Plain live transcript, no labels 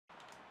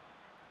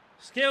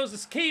Skills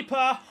as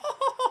keeper.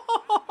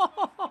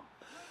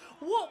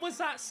 What was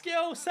that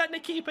skill? Sent the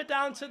keeper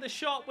down to the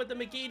shot with the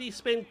McGeady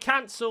spin.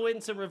 Cancel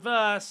into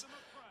reverse.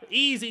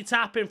 Easy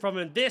tapping from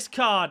him. This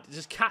card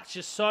just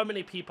catches so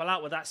many people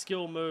out with that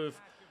skill move.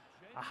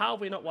 How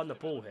have we not won the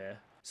ball here?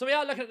 So we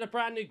are looking at the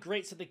brand new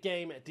greats of the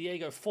game.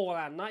 Diego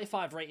Forlan,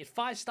 95 rated,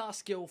 5-star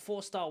skill,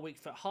 4-star weak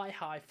foot,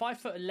 high,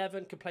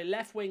 5'11", can play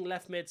left wing,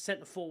 left mid,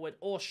 centre forward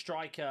or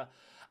striker.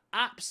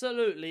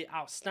 Absolutely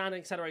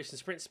outstanding acceleration,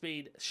 sprint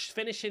speed,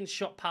 finishing,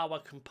 shot power,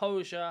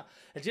 composure,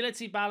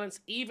 agility, balance,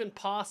 even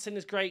passing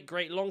is great.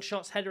 Great long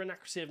shots, header and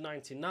accuracy of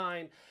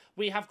 99.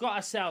 We have got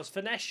ourselves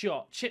finesse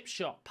shot, chip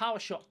shot, power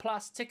shot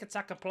plus,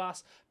 tick-attacker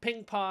plus,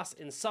 ping pass,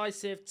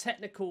 incisive,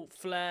 technical,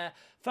 flair,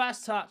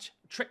 first touch,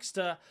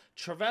 trickster,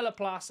 Travella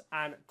plus,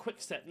 and quick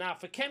step. Now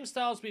for chem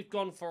styles, we've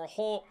gone for a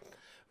hawk,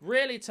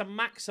 really to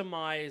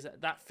maximize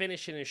that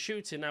finishing and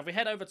shooting. Now if we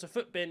head over to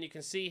Footbin, you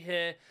can see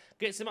here,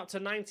 gets him up to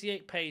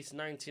 98 pace,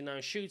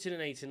 99 shooting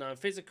and 89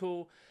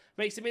 physical.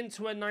 Makes him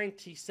into a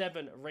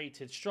 97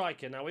 rated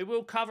striker. Now we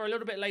will cover a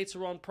little bit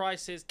later on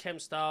prices, chem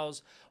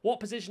styles, what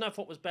position I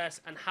thought was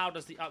best, and how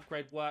does the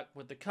upgrade work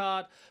with the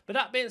card. But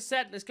that being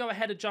said, let's go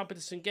ahead and jump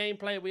into some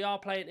gameplay. We are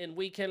playing in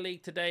Weekend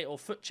League today, or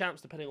Foot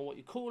Champs, depending on what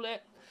you call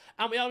it.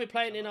 And we are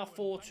playing in our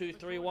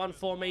 4-2-3-1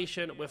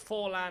 formation with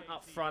Forlan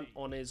up front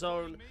on his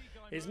own.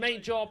 His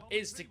main job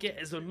is to get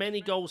as many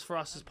goals for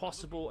us as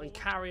possible and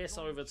carry us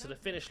over to the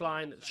finish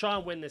line, try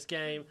and win this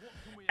game.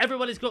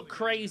 Everybody's got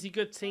crazy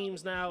good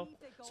teams now,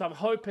 so I'm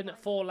hoping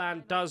that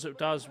Forlan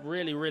does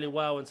really, really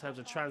well in terms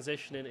of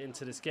transitioning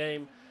into this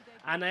game.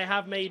 And they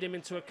have made him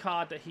into a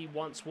card that he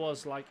once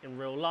was like in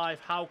real life,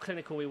 how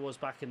clinical he was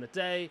back in the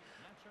day.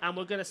 And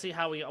we're going to see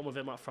how we get on with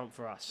him up front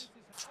for us.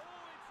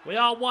 We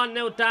are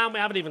 1-0 down. We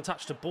haven't even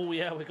touched the ball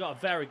yet. We've got a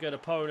very good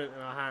opponent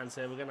in our hands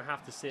here. We're going to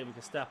have to see if we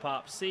can step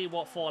up, see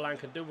what Forlan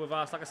can do with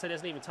us. Like I said, he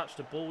hasn't even touched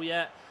the ball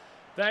yet.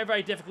 Very,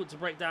 very difficult to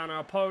break down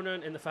our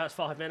opponent in the first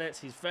 5 minutes.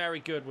 He's very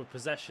good with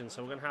possession,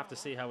 so we're going to have to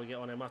see how we get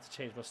on him. I have to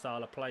change my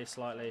style of play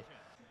slightly.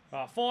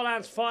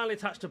 Forlan's finally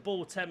touched the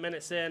ball 10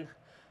 minutes in.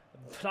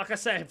 Like I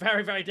say,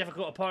 very, very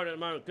difficult opponent at the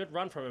moment. Good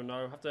run from him,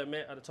 though, I have to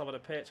admit, at the top of the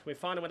pitch. Can we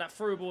find him with that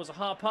through ball? It's a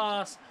hard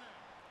pass.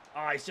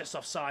 He's just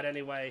offside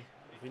anyway.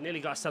 We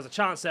nearly got ourselves a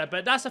chance there,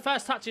 but that's the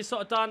first touch he's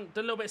sort of done. Did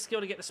a little bit of skill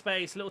to get the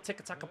space, a little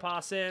tick-attacker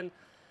pass in.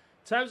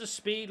 In terms of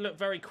speed, looked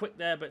very quick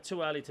there, but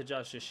too early to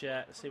judge just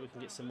yet. Let's see if we can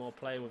get some more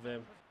play with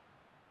him.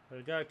 There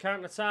we go,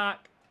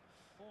 counter-attack.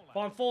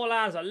 Find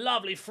Forlan's a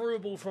lovely through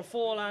ball from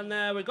Forlan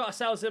there. We've got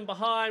ourselves in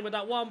behind with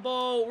that one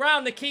ball.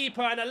 Round the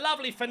keeper and a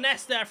lovely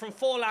finesse there from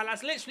Forlan.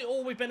 That's literally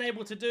all we've been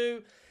able to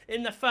do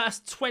in the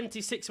first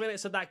 26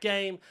 minutes of that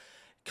game.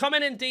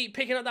 Coming in deep,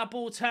 picking up that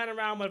ball, turn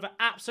around with an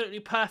absolutely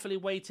perfectly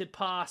weighted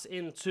pass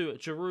into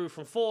Giroud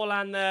from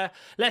Forlan there.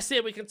 Let's see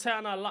if we can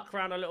turn our luck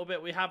around a little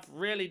bit. We have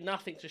really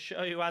nothing to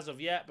show you as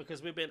of yet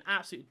because we've been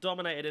absolutely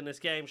dominated in this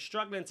game,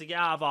 struggling to get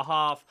out of our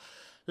half.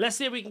 Let's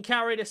see if we can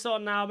carry this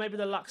on now. Maybe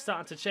the luck's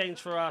starting to change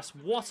for us.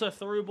 What a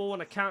through ball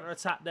and a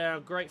counter-attack there. A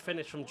great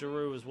finish from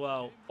Giroud as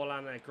well.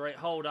 Forlan there, great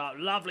hold up.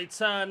 Lovely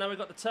turn. Now we've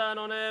got the turn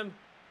on him.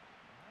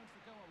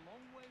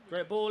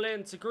 Great ball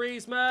in to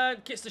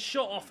Griezmann. Gets the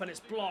shot off and it's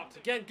blocked.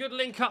 Again, good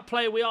link-up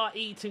play. We are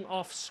eating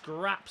off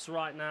scraps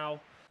right now.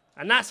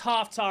 And that's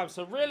half-time.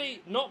 So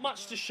really, not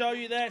much to show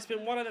you there. It's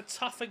been one of the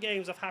tougher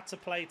games I've had to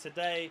play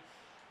today.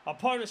 Our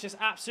opponent's just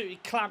absolutely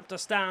clamped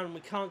us down.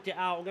 We can't get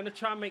out. We're going to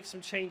try and make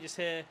some changes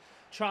here.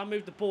 Try and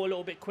move the ball a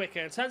little bit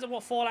quicker. In terms of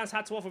what Forlan's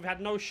had to offer, we've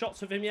had no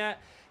shots with him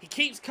yet. He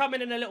keeps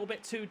coming in a little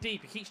bit too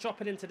deep. He keeps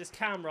dropping into this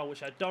cam roll,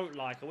 which I don't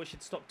like. I wish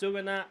he'd stop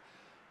doing that.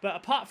 But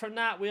apart from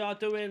that, we are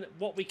doing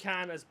what we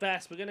can as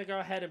best. We're going to go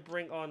ahead and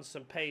bring on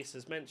some pace,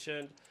 as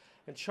mentioned,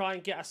 and try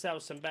and get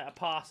ourselves some better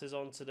passes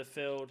onto the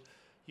field.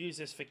 Use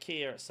this for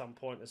Kia at some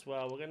point as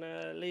well. We're going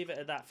to leave it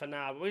at that for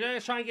now. But we're going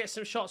to try and get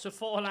some shots with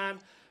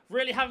Forlan.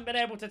 Really haven't been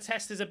able to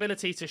test his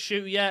ability to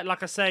shoot yet.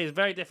 Like I say, it's a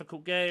very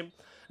difficult game.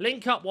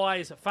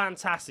 Link-up-wise,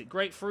 fantastic.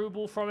 Great through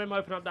ball from him.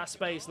 Open up that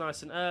space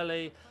nice and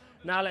early.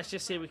 Now let's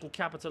just see if we can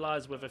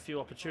capitalise with a few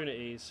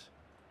opportunities.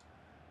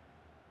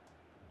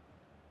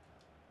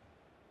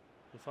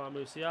 We find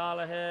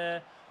Musiala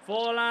here.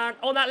 Forlan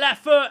on that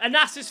left foot. And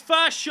that's his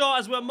first shot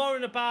as we're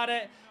moaning about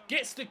it.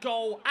 Gets the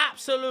goal.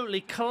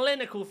 Absolutely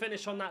clinical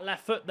finish on that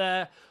left foot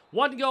there.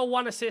 1 goal,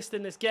 1 assist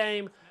in this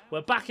game.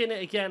 We're back in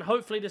it again.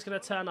 Hopefully this is going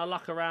to turn our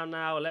luck around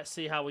now. Let's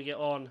see how we get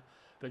on.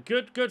 But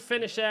good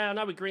finish there. I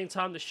know we green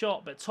timed the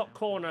shot, but top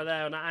corner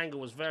there on that angle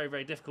was very,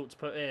 very difficult to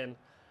put in.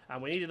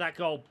 And we needed that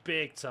goal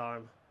big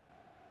time.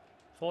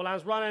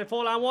 Forlan's running.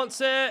 Forlan wants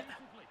it.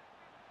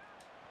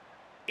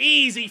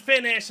 Easy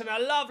finish and a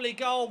lovely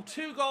goal.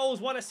 2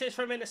 goals, 1 assist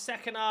from him in the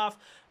second half.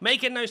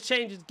 Making those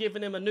changes,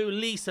 giving him a new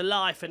lease of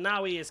life. And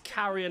now he is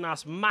carrying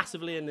us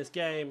massively in this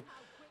game.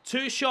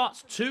 2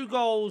 shots, 2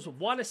 goals,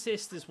 1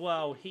 assist as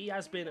well. He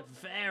has been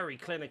very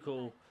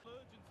clinical.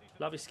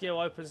 Lovely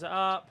skill, opens it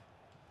up.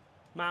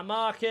 Man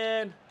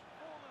marking.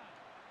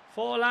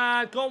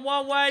 Forlan, gone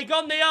one way,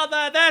 gone the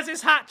other. There's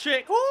his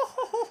hat-trick.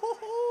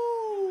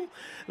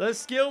 The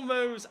skill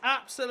moves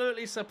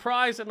absolutely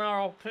surprising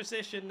our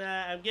opposition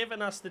there and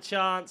giving us the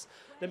chance.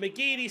 The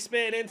McGeady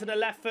spin into the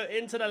left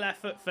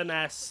foot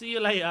finesse. See you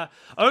later.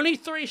 Only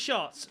 3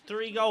 shots,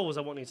 3 goals,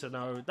 I want you to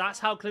know. That's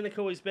how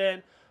clinical he's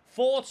been.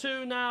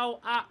 4-2 now.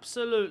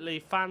 Absolutely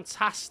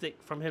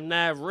fantastic from him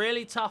there.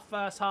 Really tough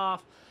first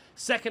half.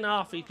 Second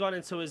half, he's gone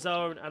into his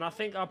own, and I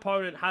think our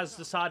opponent has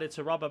decided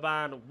to rubber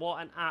band.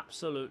 What an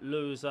absolute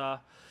loser.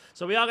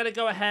 So we are going to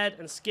go ahead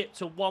and skip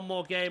to one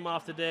more game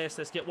after this.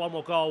 Let's get one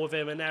more goal with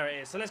him, and there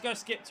it is. So let's go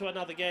skip to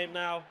another game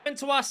now.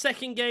 Into our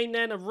second game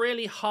then, a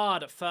really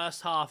hard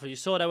first half. As you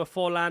saw there with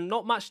Forlan,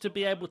 not much to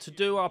be able to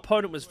do. Our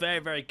opponent was very,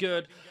 very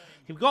good.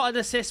 He got an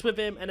assist with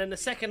him, and then the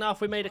second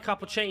half we made a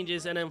couple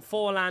changes, and then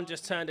Forlan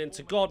just turned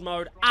into God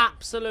mode.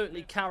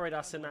 Absolutely carried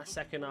us in that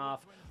second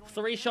half.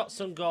 3 shots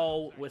on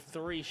goal with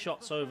 3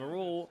 shots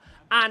overall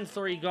and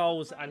 3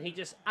 goals, and he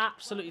just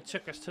absolutely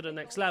took us to the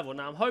next level.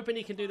 Now I'm hoping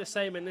he can do the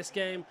same in this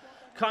game.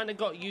 Kind of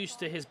got used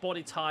to his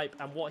body type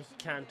and what he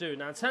can do.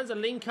 Now in terms of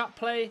link-up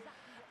play,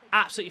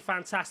 absolutely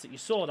fantastic. You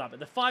saw that, but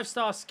the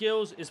 5-star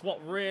skills is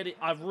what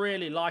I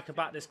really like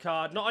about this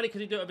card. Not only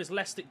can he do it with his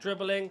left stick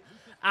dribbling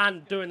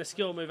and doing the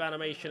skill move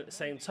animation at the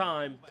same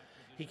time,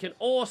 he can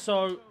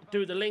also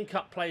do the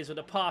link-up plays with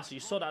the pass. You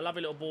saw that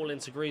lovely little ball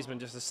into Griezmann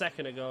just a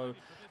second ago.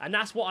 And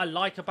that's what I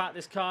like about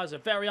this card. They're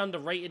very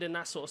underrated in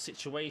that sort of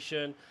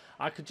situation.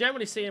 I could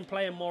generally see him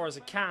playing more as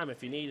a cam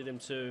if you needed him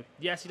to.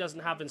 Yes, he doesn't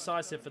have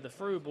incisive for the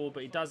through ball,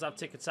 but he does have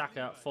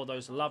tiki-taka for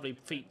those lovely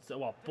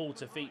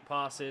ball-to-feet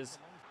passes.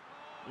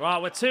 Right,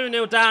 we're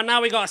 2-0 down.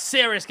 Now we got a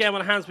serious game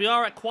on hands. We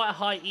are at quite a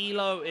high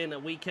elo in a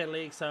weekend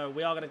league, so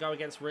we are going to go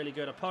against really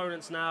good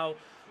opponents now.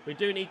 We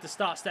do need to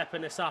start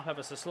stepping this up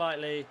ever so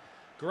slightly.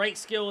 Great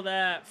skill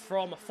there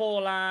from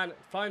Forlan.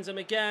 Finds him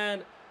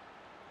again.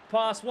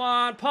 Pass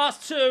 1,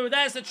 pass 2.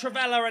 There's the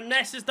Trivella, and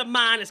this is the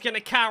man that's going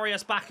to carry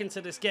us back into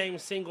this game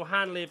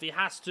single-handedly if he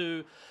has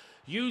to.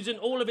 Using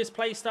all of his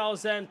play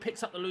styles then,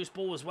 picks up the loose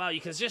ball as well. You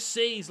can just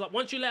see, he's like,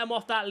 once you let him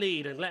off that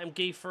lead and let him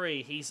give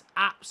free, he's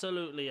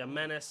absolutely a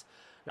menace.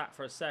 That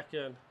for a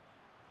second.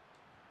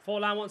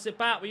 Forlan wants it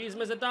back. We use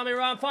him as a dummy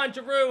run. Find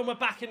Giroud, and we're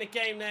back in the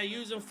game there.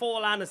 Using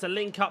Forlan as a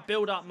link-up,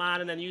 build-up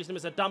man, and then using him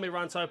as a dummy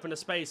run to open the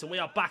space. And we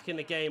are back in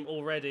the game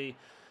already.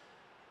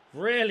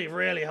 Really,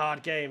 really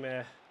hard game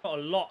here.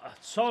 Got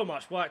so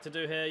much work to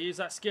do here. Use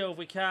that skill if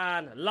we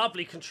can.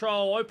 Lovely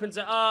control. Opens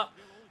it up.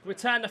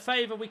 Return the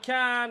favour we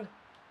can.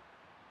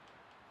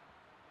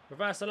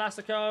 Reverse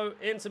Elastico.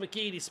 Into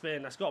McGeady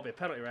spin. That's got to be a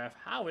penalty, ref.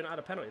 How have we not had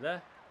a penalty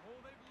there?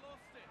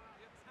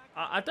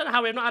 I don't know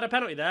how we've not had a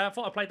penalty there. I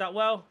thought I played that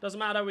well. Doesn't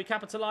matter. We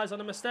capitalise on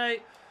the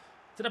mistake.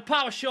 To the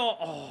power shot.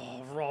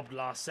 Oh, robbed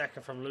last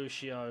second from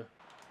Lucio.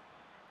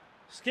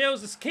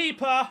 Skills as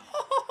keeper.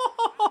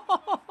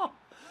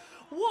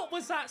 What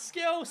was that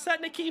skill?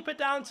 Setting the keeper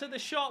down to the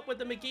shot with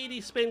the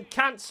McGeady spin.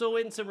 Cancel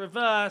into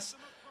reverse.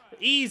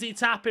 Easy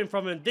tapping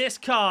from him. This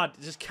card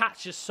just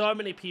catches so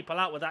many people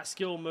out with that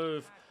skill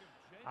move.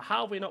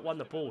 How have we not won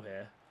the ball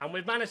here? And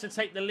we've managed to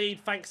take the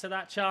lead thanks to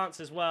that chance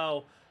as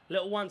well.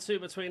 Little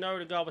 1-2 between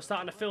Odegaard. We're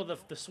starting to feel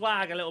the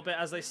swag a little bit,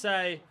 as they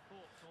say.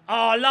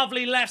 Oh,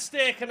 lovely left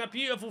stick and a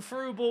beautiful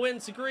through ball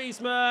into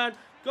Griezmann.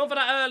 Gone for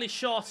that early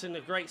shot and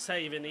a great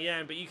save in the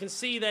end. But you can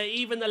see there,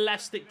 even the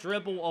left stick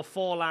dribble of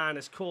Forlan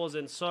is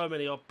causing so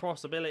many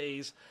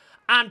possibilities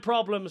and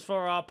problems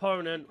for our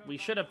opponent. We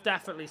should have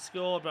definitely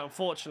scored, but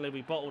unfortunately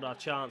we bottled our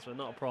chance, but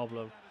not a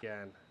problem.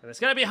 Again. And it's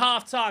going to be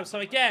half-time. So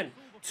again,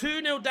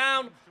 2-0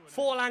 down.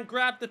 Forlan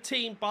grabbed the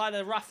team by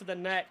the ruff of the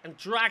neck and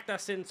dragged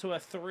us into a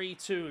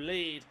 3-2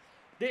 lead.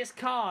 This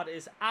card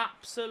is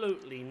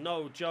absolutely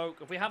no joke.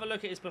 If we have a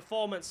look at his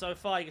performance so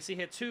far, you can see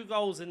here 2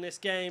 goals in this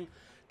game.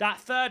 That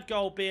third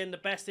goal being the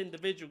best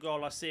individual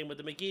goal I've seen, with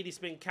the McGeady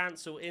spin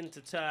cancel into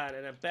turn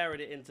and then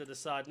buried it into the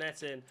side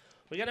netting.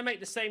 We're going to make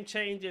the same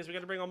changes. We're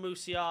going to bring on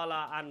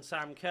Musiala and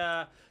Sam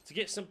Kerr to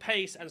get some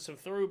pace and some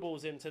through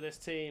balls into this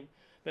team.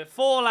 But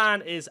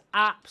Forlan is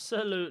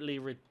absolutely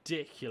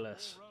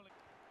ridiculous.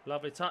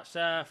 Lovely touch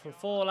there from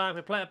Forlan.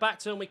 We play it back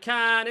to him. We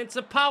can.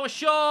 Into power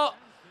shot.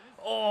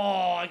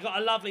 Oh, I got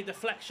a lovely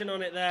deflection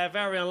on it there.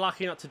 Very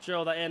unlucky not to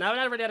drill that in. I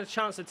haven't really had a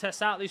chance to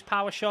test out these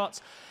power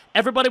shots.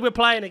 Everybody we're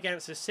playing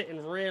against is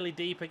sitting really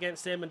deep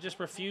against him and just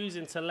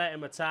refusing to let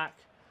him attack.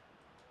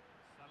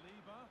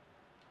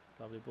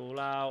 Lovely ball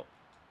out.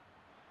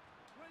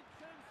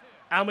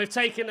 And we've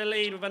taken the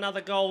lead with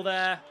another goal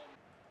there.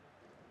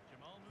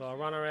 Got a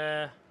runner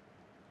here.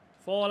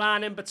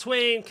 Forlan in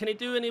between. Can he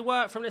do any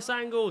work from this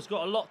angle? He's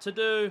got a lot to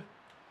do.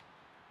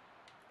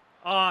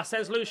 Ah,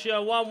 sends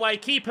Lucio one way.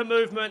 Keeper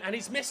movement. And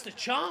he's missed a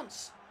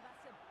chance.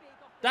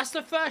 That's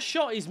the first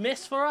shot he's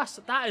missed for us.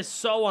 That is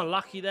so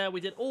unlucky there.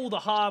 We did all the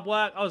hard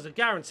work. Oh, it was a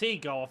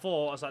guaranteed goal. I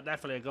thought it was like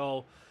definitely a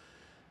goal.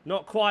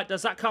 Not quite.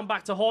 Does that come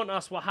back to haunt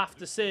us? We'll have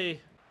to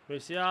see.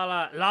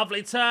 Musiala.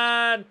 Lovely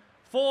turn.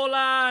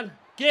 Forlan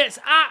gets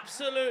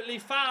absolutely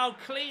fouled.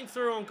 Clean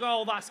through on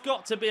goal. That's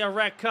got to be a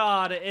red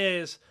card. It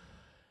is.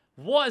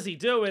 What is he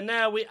doing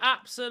there? We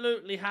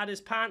absolutely had his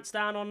pants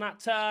down on that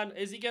turn.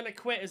 Is he going to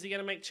quit? Is he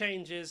going to make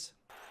changes?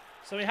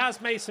 So he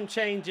has made some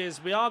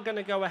changes. We are going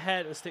to go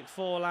ahead and stick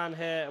Forlan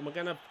here, and we're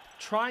going to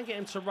try and get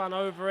him to run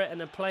over it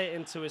and then play it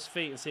into his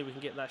feet and see if we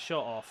can get that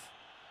shot off.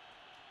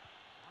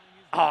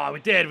 Oh, we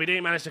did. We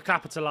didn't manage to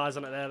capitalise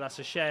on it there. That's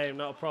a shame.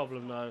 Not a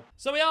problem, though.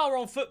 So we are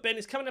on Footbin.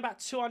 It's coming about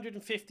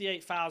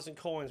 258,000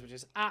 coins, which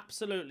is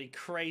absolutely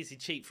crazy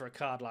cheap for a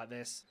card like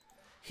this.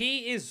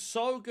 He is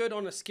so good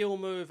on a skill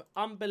move,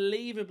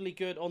 unbelievably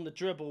good on the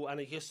dribble,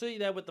 and you can see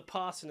there with the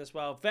passing as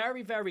well.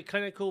 Very, very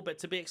clinical, but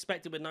to be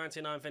expected with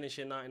 99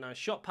 finishing, 99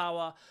 shot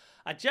power.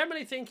 I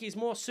generally think he's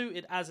more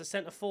suited as a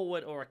centre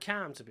forward or a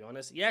cam, to be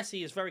honest. Yes,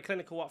 he is very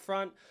clinical up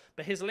front,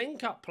 but his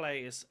link-up play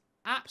is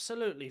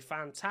absolutely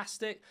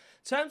fantastic.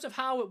 In terms of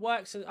how it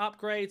works and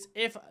upgrades,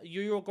 if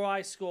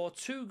Uruguay score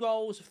 2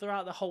 goals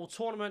throughout the whole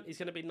tournament, he's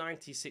going to be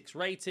 96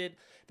 rated.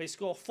 If they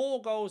score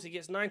 4 goals, he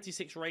gets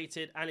 96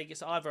 rated, and he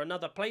gets either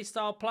another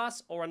playstyle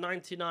plus or a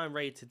 99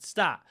 rated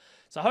stat.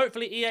 So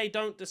hopefully EA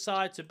don't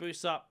decide to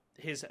boost up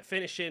his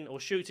finishing or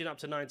shooting up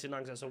to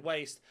 99 because that's a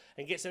waste,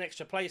 and gets an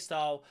extra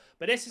playstyle.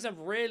 But this is a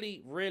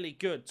really, really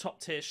good top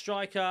tier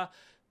striker.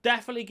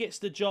 Definitely gets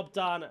the job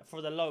done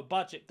for the low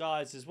budget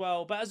guys as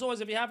well. But as always,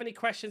 if you have any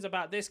questions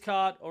about this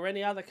card or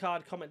any other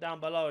card, comment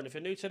down below. And if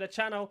you're new to the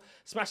channel,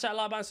 smash that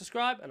like button,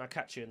 subscribe, and I'll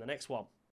catch you in the next one.